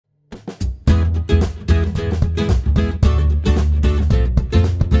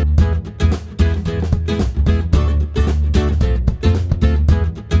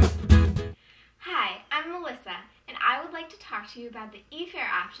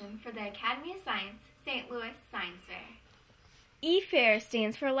option for the Academy of Science St. Louis Science Fair. E-Fair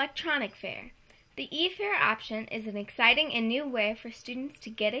stands for Electronic Fair. The E-Fair option is an exciting and new way for students to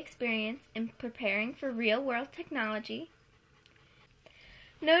get experience in preparing for real-world technology.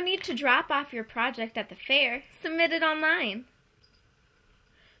 No need to drop off your project at the fair. Submit it online.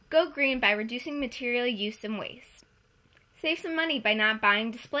 Go green by reducing material use and waste. Save some money by not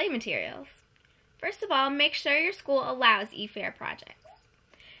buying display materials. First of all, make sure your school allows E-Fair projects.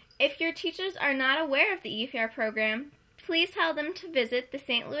 If your teachers are not aware of the E-Fair program, please tell them to visit the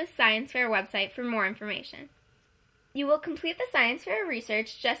St. Louis Science Fair website for more information. You will complete the science fair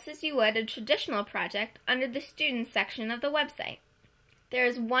research just as you would a traditional project under the Students section of the website. There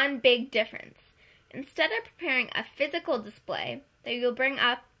is one big difference. Instead of preparing a physical display that you'll bring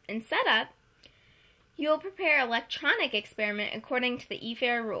up and set up, you will prepare an electronic experiment according to the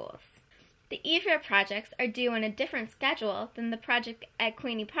E-Fair rules. The E-Fair projects are due on a different schedule than the project at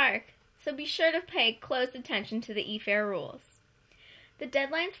Queenie Park, so be sure to pay close attention to the E-Fair rules. The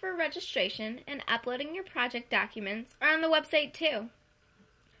deadlines for registration and uploading your project documents are on the website too.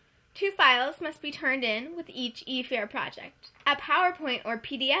 2 files must be turned in with each E-Fair project, a PowerPoint or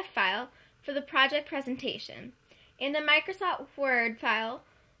PDF file for the project presentation, and a Microsoft Word file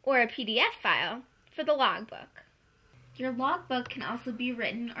or a PDF file for the logbook. Your logbook can also be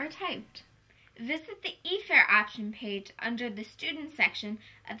written or typed. Visit the E-Fair option page under the Students section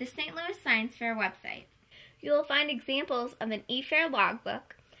of the St. Louis Science Fair website. You will find examples of an E-Fair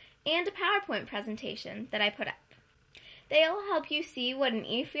logbook and a PowerPoint presentation that I put up. They will help you see what an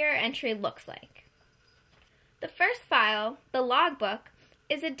E-Fair entry looks like. The first file, the logbook,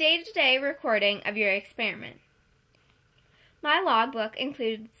 is a day-to-day recording of your experiment. My logbook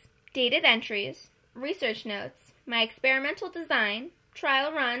includes dated entries, research notes, my experimental design,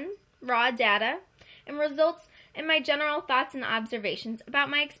 trial run, raw data, and results, and my general thoughts and observations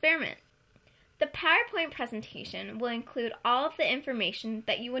about my experiment. The PowerPoint presentation will include all of the information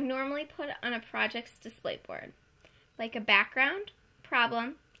that you would normally put on a project's display board, like a background,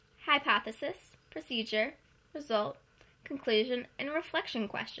 problem, hypothesis, procedure, result, conclusion, and reflection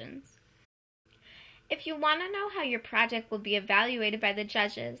questions. If you want to know how your project will be evaluated by the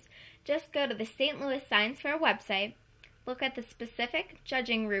judges, just go to the St. Louis Science Fair website, look at the specific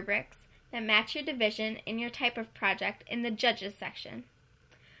judging rubrics that match your division and your type of project in the Judges section.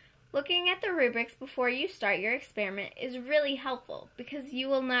 Looking at the rubrics before you start your experiment is really helpful because you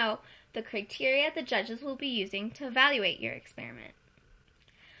will know the criteria the judges will be using to evaluate your experiment.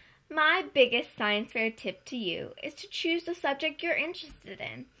 My biggest science fair tip to you is to choose the subject you're interested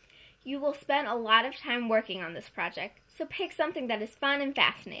in. You will spend a lot of time working on this project, so pick something that is fun and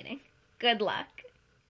fascinating. Good luck!